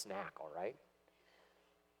a snack, all right?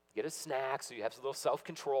 Get a snack so you have a little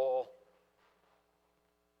self-control.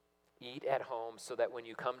 Eat at home so that when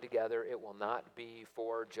you come together, it will not be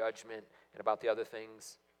for judgment. And about the other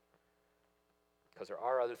things, because there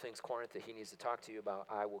are other things, Corinth, that he needs to talk to you about,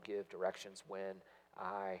 I will give directions when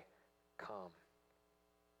I come.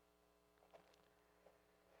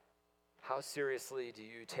 How seriously do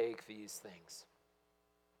you take these things?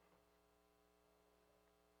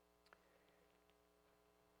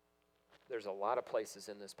 There's a lot of places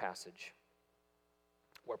in this passage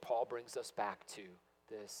where Paul brings us back to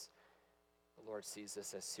this. The Lord sees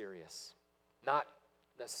this as serious. Not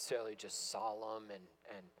necessarily just solemn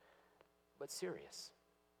but serious.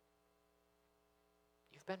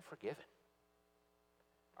 You've been forgiven.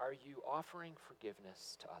 Are you offering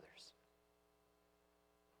forgiveness to others?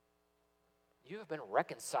 You have been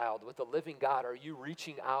reconciled with the living God. Are you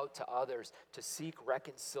reaching out to others to seek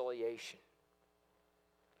reconciliation?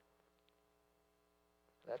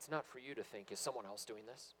 That's not for you to think, is someone else doing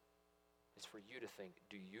this? It's for you to think,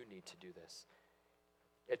 do you need to do this?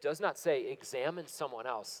 It does not say examine someone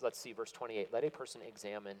else. Let's see verse 28. Let a person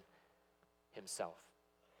examine himself.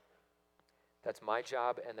 That's my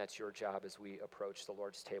job and that's your job as we approach the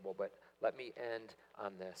Lord's table. But let me end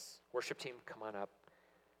on this. Worship team, come on up.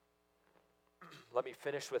 Let me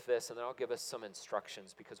finish with this and then I'll give us some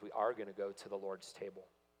instructions because we are going to go to the Lord's table.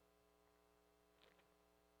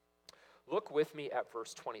 Look with me at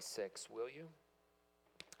verse 26, will you?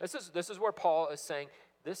 This is where Paul is saying,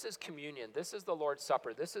 this is communion. This is the Lord's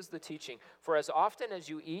Supper. This is the teaching. For as often as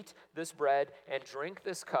you eat this bread and drink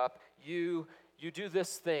this cup, you do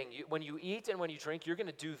this thing. When you eat and when you drink, you're going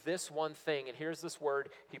to do this one thing. And here's this word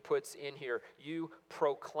he puts in here. You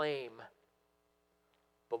proclaim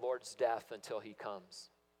the Lord's death until he comes.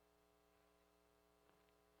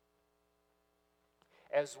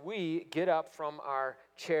 As we get up from our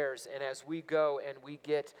chairs and as we go and we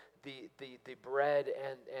get the bread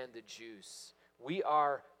and the juice, we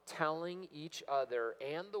are telling each other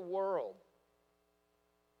and the world,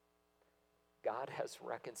 God has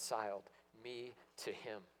reconciled me to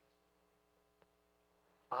him.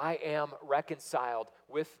 I am reconciled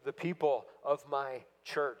with the people of my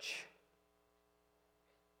church.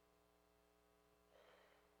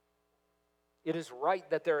 It is right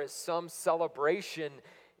that there is some celebration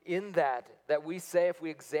in that we say, if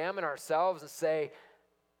we examine ourselves and say,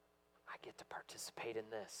 I get to participate in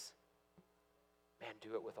this. Man,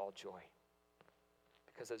 do it with all joy.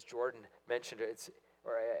 Because as Jordan mentioned,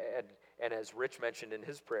 and as Rich mentioned in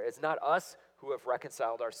his prayer, it's not us who have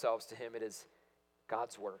reconciled ourselves to him. It is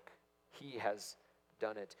God's work. He has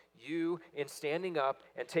done it. You, in standing up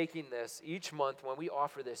and taking this each month when we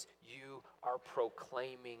offer this, you are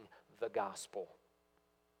proclaiming the gospel.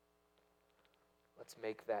 Let's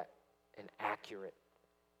make that an accurate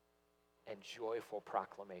and joyful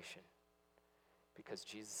proclamation, because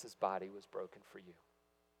Jesus' body was broken for you,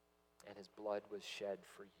 and his blood was shed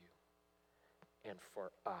for you and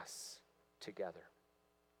for us together.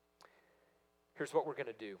 Here's what we're going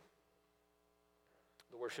to do.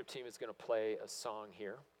 The worship team is going to play a song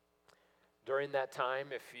here. During that time,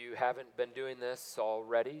 if you haven't been doing this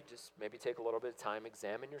already, just maybe take a little bit of time,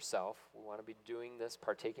 examine yourself. We want to be doing this,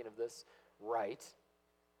 partaking of this right.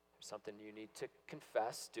 There's something you need to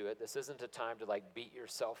confess, do it. This isn't a time to beat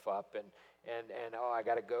yourself up and oh, I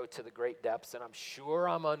got to go to the great depths, and I'm sure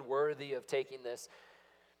I'm unworthy of taking this.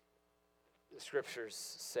 The scriptures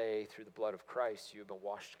say through the blood of Christ, you have been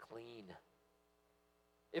washed clean.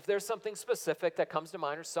 If there's something specific that comes to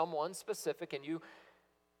mind, or someone specific, and you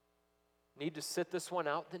need to sit this one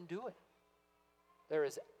out, then do it. There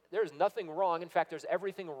is nothing wrong. In fact, there's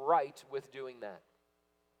everything right with doing that.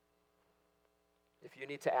 If you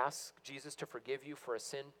need to ask Jesus to forgive you for a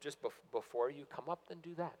sin just before you come up, then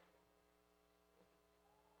do that.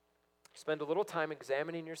 Spend a little time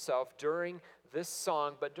examining yourself during this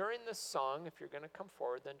song, but during this song, if you're going to come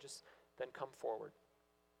forward, then come forward.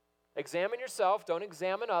 Examine yourself, don't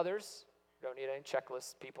examine others. You don't need any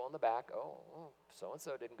checklists, people in the back. Oh,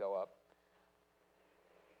 so-and-so didn't go up.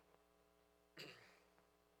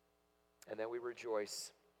 And then we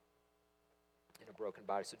rejoice in a broken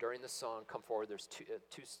body. So during this song, come forward. There's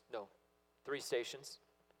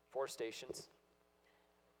 4 stations.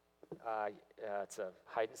 It's a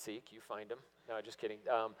hide and seek. You find them. No, just kidding.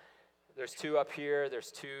 There's 2 up here.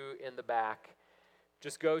 There's 2 in the back.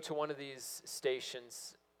 Just go to one of these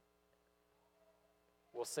stations.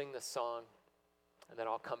 We'll sing this song, and then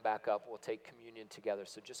I'll come back up. We'll take communion together.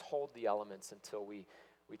 So just hold the elements until we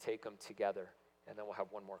take them together, and then we'll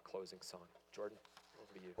have one more closing song. Jordan,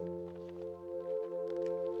 over to you.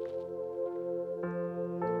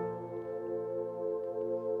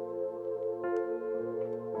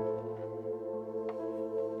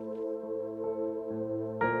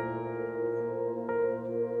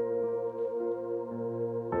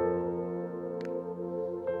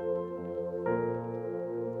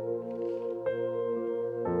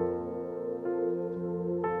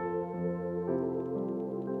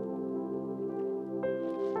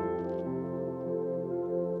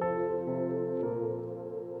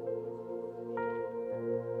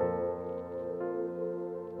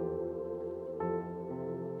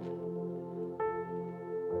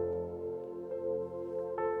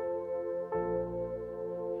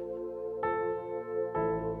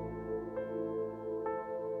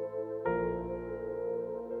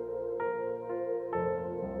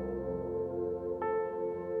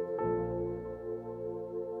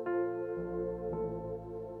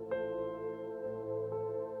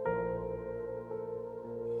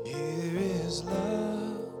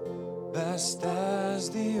 Love, vast as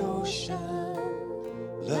the ocean,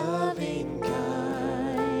 loving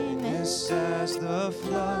kindness as the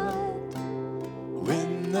flood.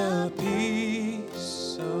 When the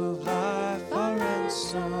peace of life our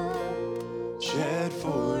ransom shed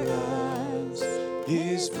for us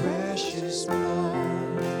His precious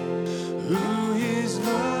blood, who His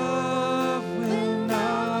love will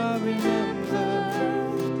not remember,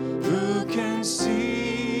 who can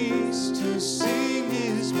cease to sing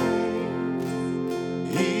His praise.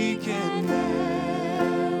 He can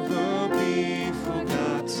never be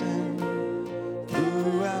forgotten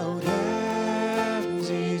throughout heaven's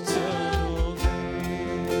eternal day.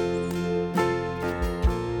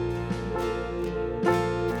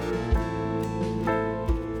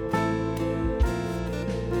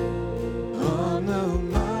 On the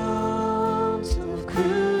mount of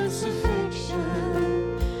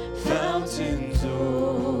crucifixion, fountains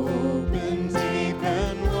open deep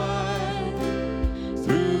and wide,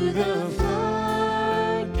 through the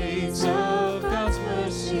floodgates of God's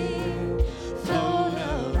mercy flowed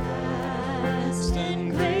a vast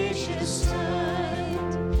and gracious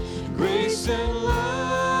tide. Grace and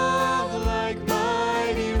love like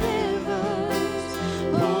mighty rivers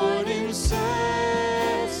poured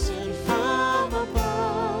incessant from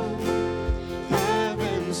above.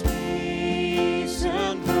 Heaven's peace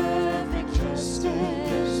and perfect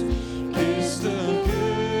justice kissed the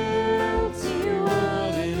guilty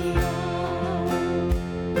world in love.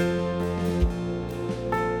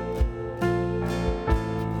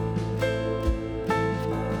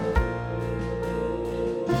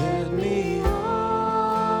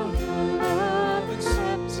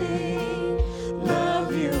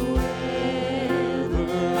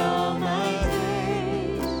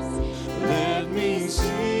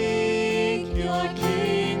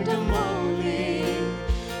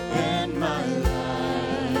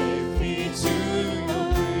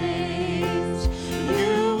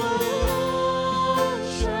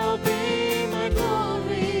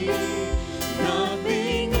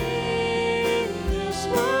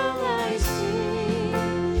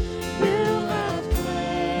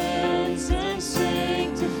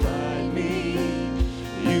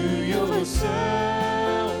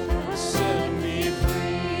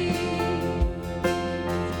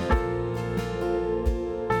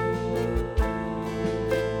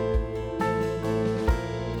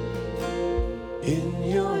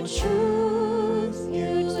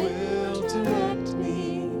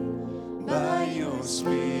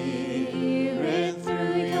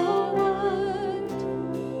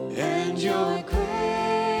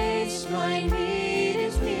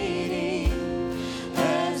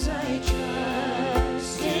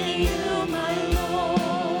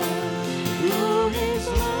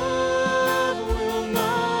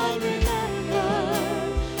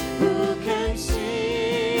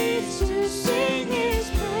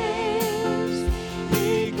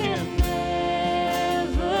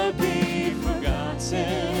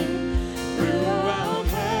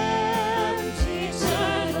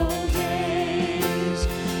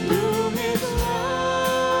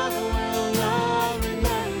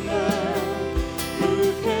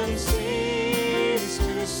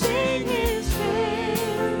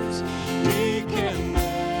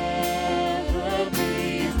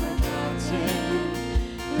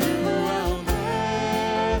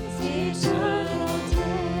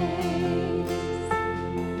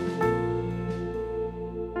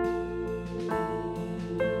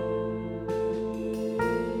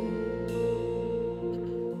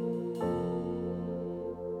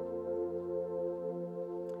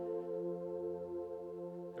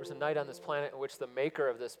 a night on this planet in which the maker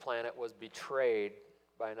of this planet was betrayed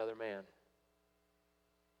by another man.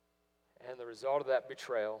 And the result of that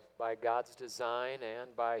betrayal, by God's design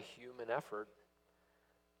and by human effort,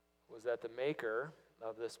 was that the maker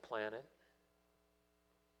of this planet,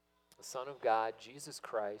 the Son of God, Jesus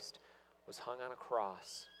Christ, was hung on a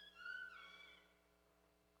cross.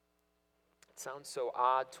 It sounds so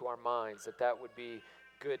odd to our minds that that would be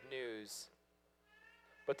good news.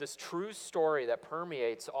 But this true story that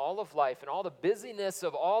permeates all of life and all the busyness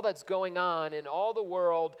of all that's going on in all the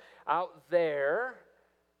world out there,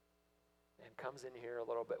 and comes in here a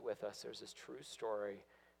little bit with us, there's this true story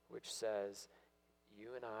which says, you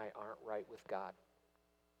and I aren't right with God,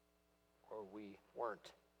 or we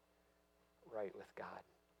weren't right with God.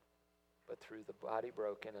 But through the body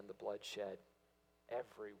broken and the blood shed,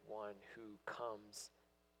 everyone who comes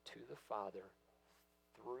to the Father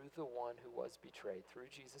through the one who was betrayed, through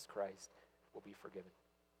Jesus Christ, will be forgiven,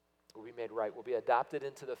 will be made right, will be adopted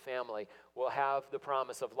into the family, will have the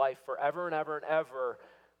promise of life forever and ever and ever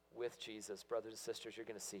with Jesus. Brothers and sisters, you're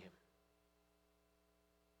going to see him.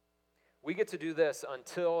 We get to do this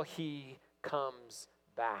until he comes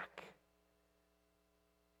back.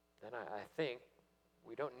 Then I think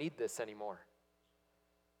we don't need this anymore.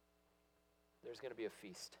 There's going to be a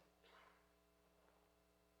feast.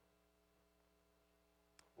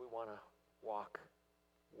 We want to walk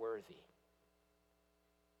worthy.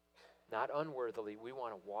 Not unworthily. We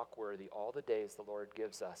want to walk worthy all the days the Lord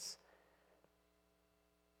gives us.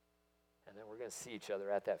 And then we're going to see each other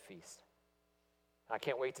at that feast. I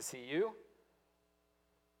can't wait to see you.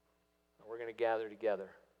 We're going to gather together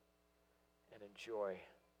and enjoy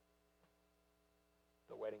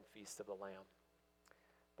the wedding feast of the Lamb.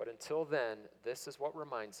 But until then, this is what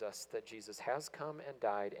reminds us that Jesus has come and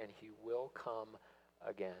died, and he will come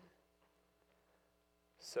again.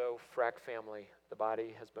 So, Frack family, the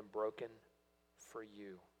body has been broken for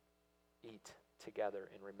you. Eat together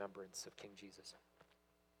in remembrance of King Jesus.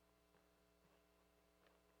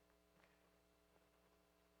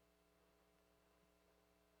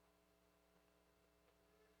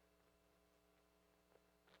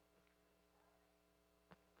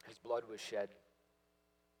 His blood was shed,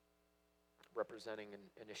 representing and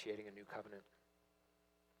initiating a new covenant.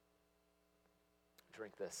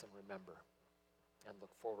 Drink this and remember, and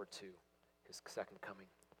look forward to his second coming.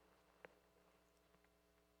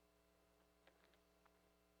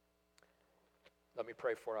 Let me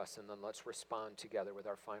pray for us, and then let's respond together with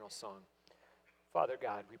our final song. Father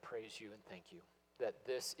God, we praise you and thank you that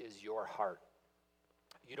this is your heart.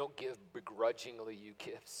 You don't give begrudgingly, you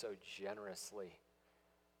give so generously.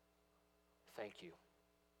 Thank you.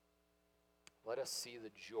 Let us see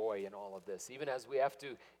the joy in all of this, even as we have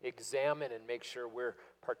to examine and make sure we're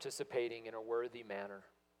participating in a worthy manner.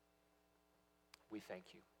 We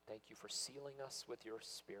thank you. Thank you for sealing us with your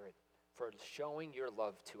Spirit, for showing your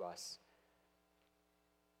love to us.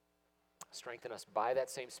 Strengthen us by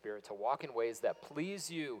that same Spirit to walk in ways that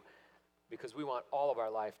please you, because we want all of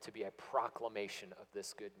our life to be a proclamation of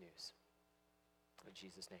this good news. In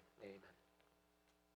Jesus' name, amen.